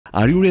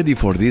Are you ready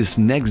for this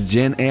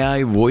next-gen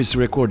AI voice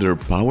recorder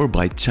powered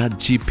by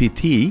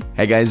ChatGPT?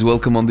 Hey guys,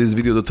 welcome on this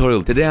video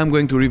tutorial. Today I'm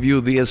going to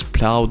review this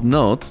Plaud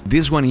Note.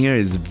 This one here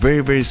is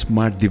very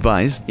smart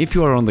device. If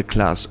you are on the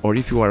class or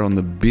if you are on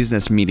the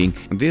business meeting,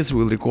 this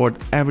will record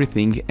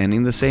everything, and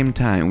in the same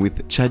time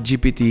with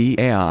ChatGPT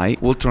AI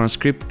will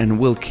transcribe and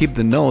will keep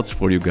the notes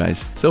for you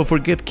guys. So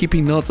forget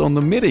keeping notes on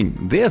the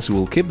meeting. This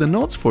will keep the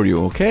notes for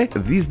you, okay?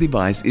 This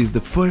device is the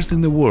first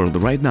in the world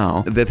right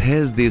now that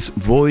has this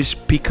voice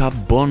pickup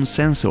bone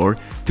sensor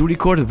to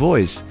record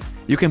voice.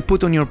 You can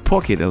put on your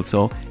pocket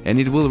also and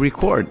it will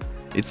record.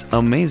 It's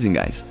amazing,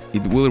 guys.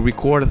 It will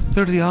record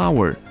 30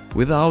 hours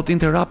without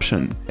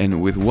interruption, and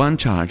with one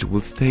charge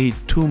will stay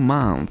 2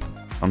 months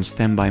on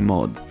standby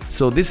mode.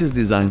 So this is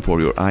designed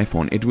for your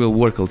iPhone. It will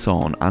work also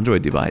on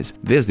Android device.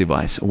 This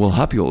device will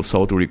help you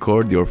also to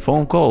record your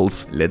phone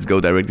calls. Let's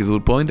go directly to the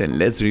point and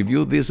let's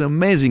review this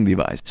amazing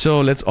device. So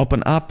let's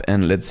open up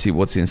and let's see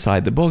what's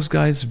inside the box,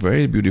 guys.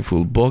 Very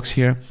beautiful box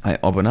here. I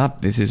open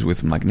up. This is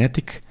with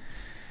magnetic.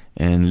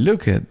 And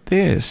look at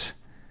this.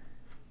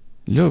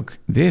 Look,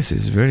 this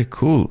is very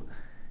cool.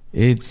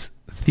 It's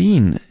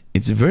thin.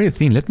 It's very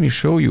thin. Let me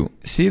show you.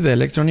 See the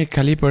electronic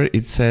caliper,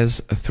 it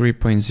says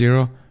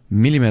 3.0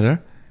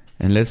 millimeter.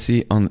 And let's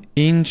see on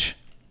inch,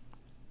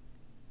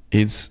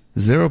 it's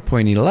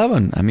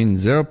 0.11, I mean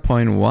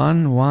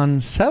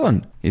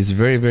 0.117. It's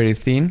very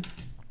thin.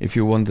 If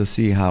you want to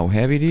see how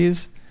heavy it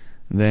is,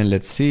 then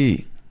let's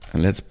see.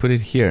 And let's put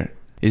it here.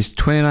 It's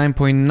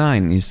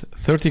 29.9, it's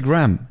 30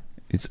 grams.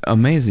 It's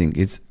amazing,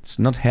 it's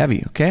not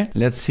heavy, okay?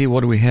 Let's see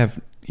what we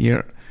have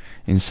here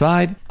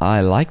inside.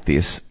 I like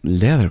this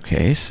leather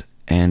case,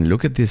 and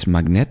look at this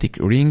magnetic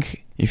ring.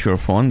 If your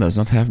phone does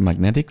not have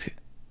magnetic,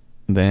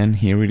 then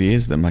here it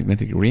is, the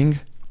magnetic ring.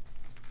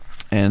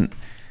 And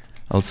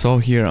also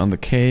here on the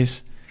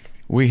case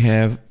we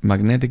have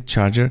magnetic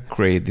charger.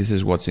 Great, this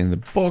is what's in the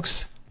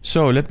box.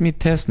 So let me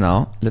test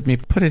now. Let me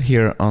put it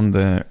here on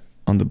the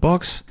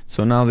box.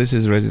 So now this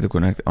is ready to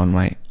connect on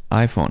my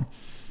iPhone.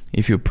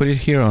 If you put it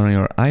here on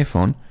your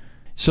iPhone,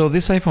 so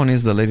this iPhone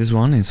is the latest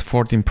one, it's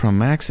 14 Pro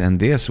Max, and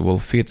this will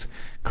fit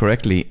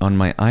correctly on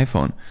my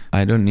iPhone.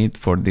 I don't need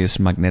for this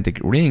magnetic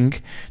ring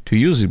to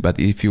use it, but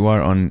if you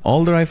are on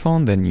older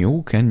iPhone, then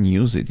you can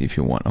use it if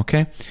you want,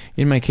 okay?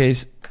 In my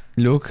case,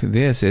 look,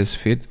 this is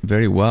fit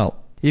very well,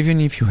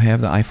 even if you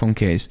have the iPhone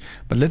case.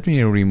 But let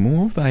me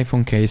remove the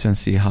iPhone case and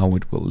see how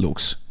it will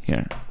looks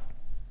here.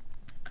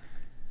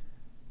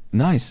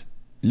 Nice.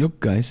 Look,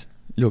 guys,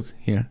 look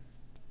here.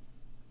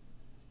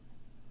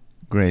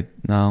 Great.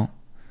 Now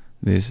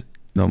this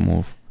don't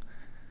move.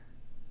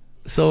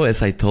 So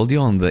as I told you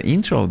on the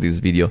intro of this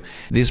video,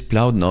 this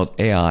Plaud Note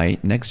AI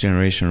next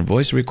generation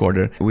voice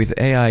recorder with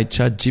AI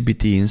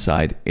ChatGPT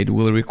inside, it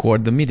will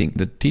record the meeting,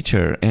 the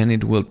teacher, and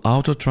it will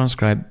auto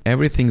transcribe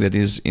everything that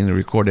is in the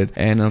recorded,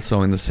 and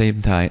also in the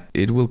same time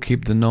it will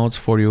keep the notes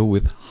for you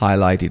with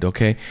highlighted,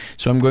 okay?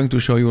 So I'm going to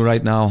show you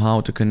right now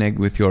how to connect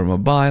with your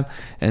mobile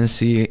and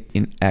see it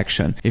in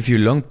action. If you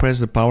long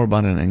press the power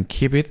button and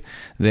keep it,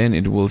 then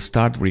it will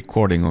start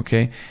recording,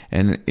 okay?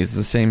 And it's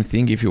the same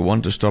thing if you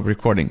want to stop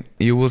recording.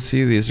 You will see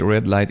this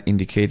red light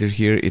indicator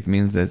here. It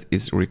means that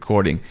it's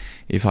recording.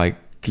 If I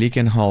click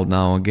and hold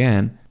now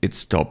again, it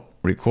stopped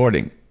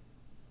recording.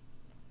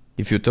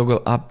 If you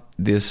toggle up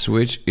this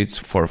switch, it's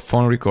for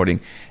phone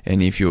recording,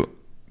 and if you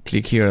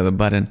click here at the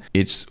button,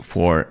 it's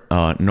for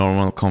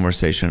normal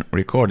conversation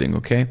recording,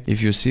 okay?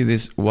 If you see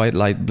this white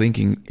light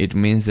blinking, it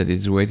means that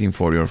it's waiting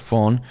for your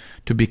phone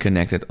to be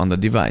connected on the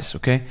device,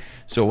 okay?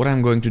 So what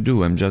I'm going to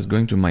do, I'm just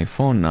going to my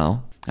phone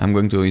now. I'm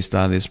going to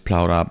install this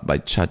Plaud app by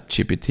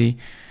ChatGPT,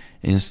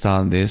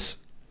 install this,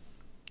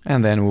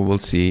 and then we will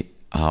see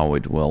how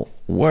it will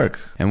work.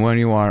 And when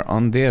you are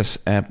on this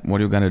app, what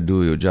you're gonna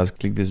do, you just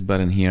click this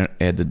button here,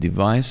 add the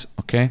device,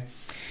 okay?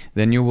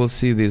 Then you will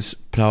see this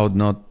Plaud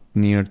Note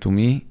near to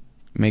me.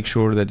 Make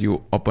sure that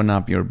you open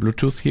up your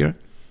Bluetooth here.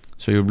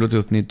 So your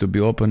Bluetooth needs to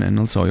be open, and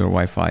also your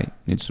Wi-Fi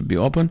needs to be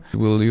open.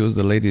 We'll use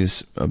the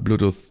latest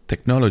Bluetooth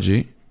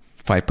technology,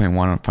 5.1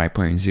 or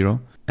 5.0.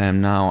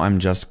 And now I'm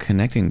just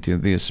connecting to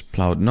this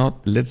Plaud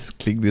Note. Let's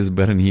click this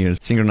button here,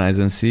 synchronize,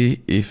 and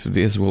see if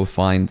this will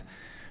find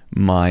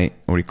my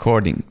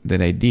recording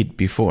that I did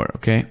before,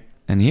 okay?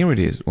 And here it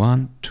is,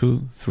 1,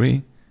 2,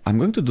 3. I'm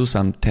going to do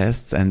some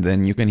tests and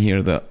then you can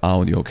hear the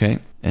audio, okay?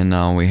 And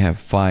now we have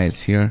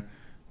files here.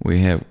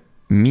 We have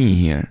me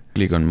here.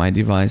 Click on my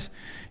device.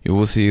 You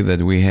will see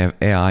that we have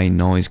AI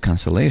noise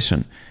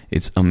cancellation.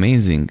 It's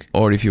amazing.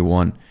 Or if you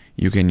want,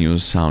 you can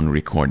use sound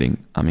recording.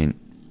 I mean,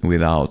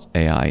 without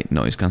AI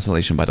noise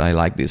cancellation, but I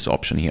like this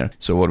option here.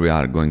 So what we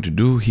are going to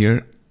do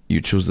here,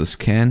 you choose the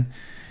scan,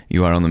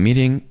 you are on the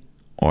meeting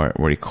or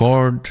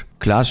record,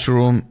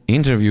 classroom,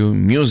 interview,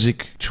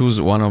 music, choose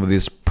one of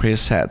these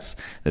presets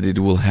that it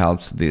will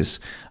help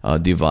this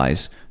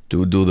device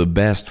to do the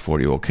best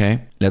for you,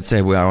 okay? Let's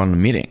say we are on a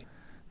meeting,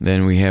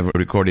 then we have a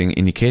recording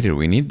indicator,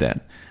 we need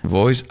that.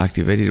 Voice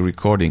activated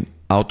recording,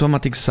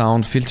 Automatic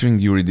sound filtering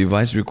your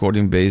device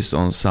recording based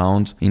on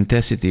sound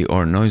intensity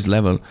or noise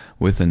level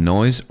with a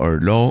noise or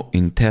low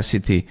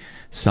intensity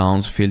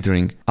sound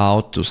filtering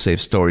out to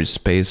save storage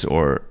space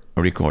or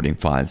recording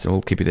files.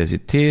 We'll keep it as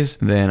it is.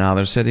 Then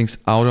other settings,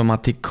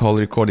 automatic call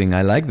recording.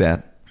 I like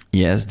that.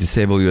 Yes,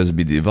 disable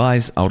USB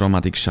device,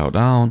 automatic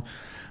shutdown,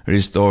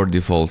 restore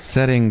default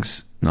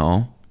settings.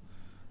 No.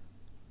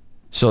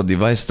 So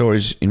device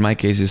storage in my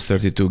case is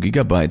 32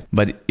 GB,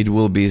 but it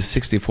will be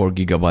 64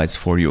 GB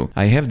for you.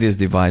 I have this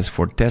device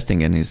for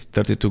testing and it's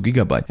 32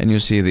 GB. And you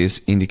see this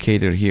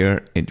indicator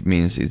here, it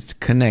means it's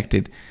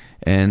connected,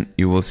 and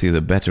you will see the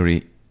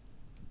battery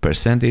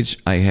percentage.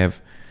 I have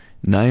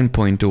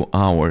 9.2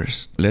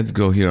 hours. Let's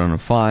go here on the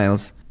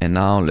files. And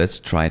now let's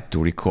try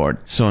to record.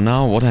 So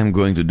now what I'm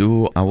going to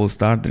do, I will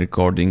start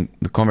recording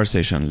the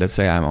conversation. Let's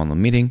say I'm on a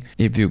meeting.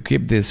 If you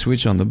keep this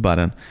switch on the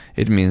button,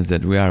 it means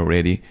that we are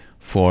ready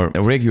for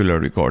a regular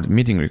record,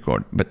 meeting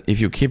record. But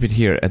if you keep it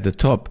here at the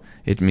top,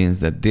 it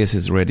means that this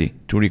is ready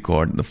to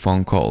record the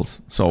phone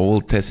calls. So we'll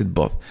test it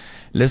both.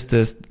 Let's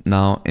test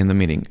now in the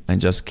meeting. I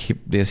just keep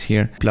this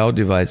here. Plaud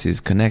device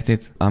is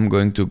connected. I'm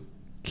going to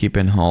keep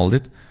and hold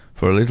it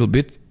for a little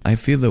bit. I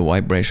feel the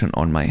vibration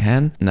on my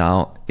hand.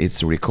 Now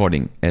it's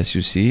recording. As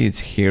you see, it's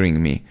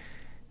hearing me,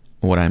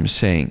 what I'm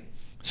saying.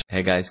 So,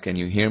 hey guys, can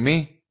you hear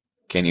me?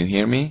 Can you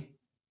hear me?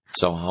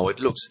 So how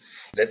it looks.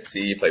 Let's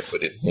see if I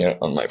put it here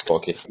on my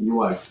pocket.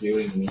 You are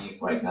hearing me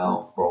right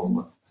now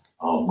from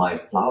my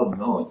Plaud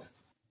Note.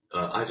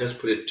 I just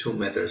put it 2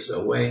 meters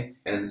away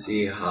and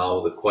see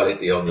how the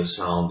quality of the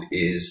sound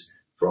is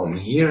from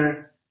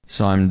here.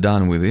 So I'm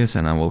done with this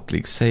and I will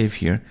click save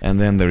here, and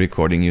then the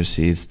recording you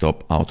see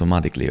stop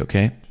automatically,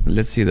 okay?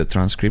 Let's see the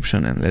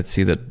transcription and let's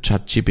see the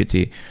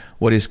ChatGPT,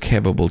 what is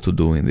capable to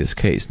do in this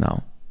case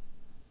now.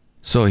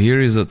 So here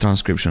is a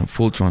transcription,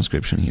 full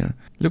transcription here.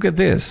 Look at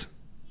this.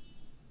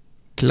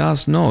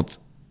 Class note.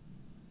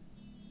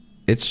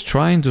 It's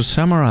trying to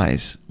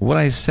summarize what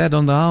I said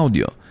on the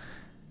audio,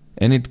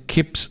 and it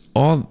keeps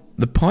all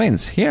the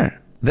points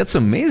here. That's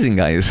amazing,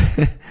 guys.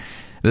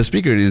 The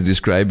speaker is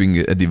describing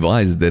a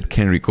device that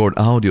can record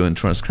audio and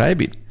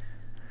transcribe it.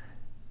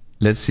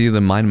 Let's see the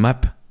mind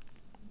map.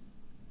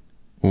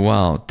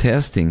 Wow,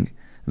 testing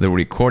the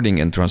recording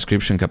and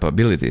transcription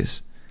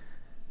capabilities.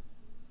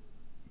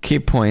 Key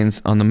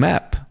points on the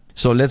map.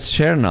 So let's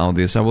share now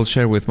this. I will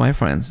share with my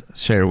friends.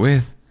 Share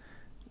with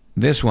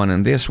this one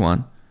and this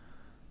one.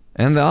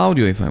 And the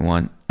audio if I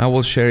want. I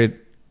will share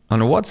it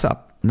on a WhatsApp.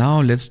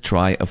 Now let's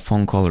try a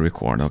phone call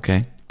record,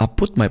 okay? I'll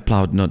put my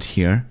Plaud Note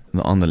here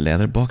on the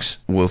leather box.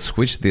 We'll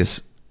switch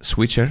this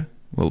switcher.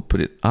 We'll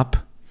put it up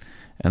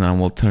and I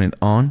will turn it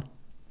on.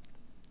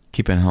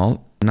 Keep and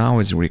hold. Now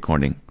it's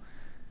recording.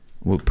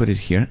 We'll put it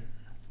here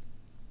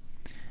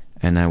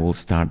and I will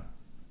start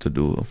to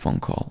do a phone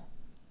call.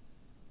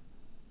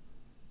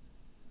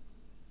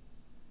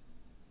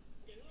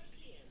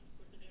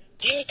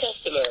 Dear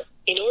customer,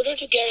 in order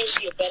to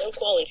guarantee a better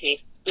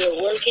quality, we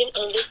are working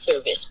on this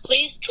service.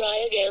 Please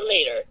try again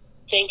later.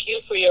 Thank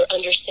you for your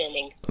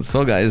understanding.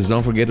 So guys,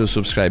 don't forget to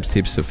subscribe to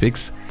Tips to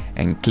Fix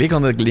and click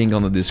on the link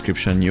on the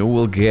description. You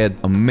will get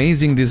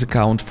amazing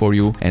discount for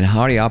you, and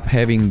hurry up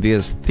having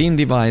this thin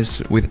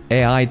device with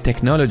AI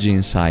technology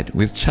inside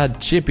with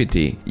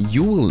ChatGPT.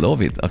 You will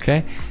love it,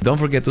 okay? Don't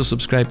forget to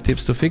subscribe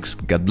Tips to Fix.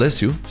 God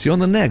bless you. See you on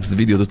the next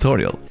video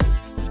tutorial.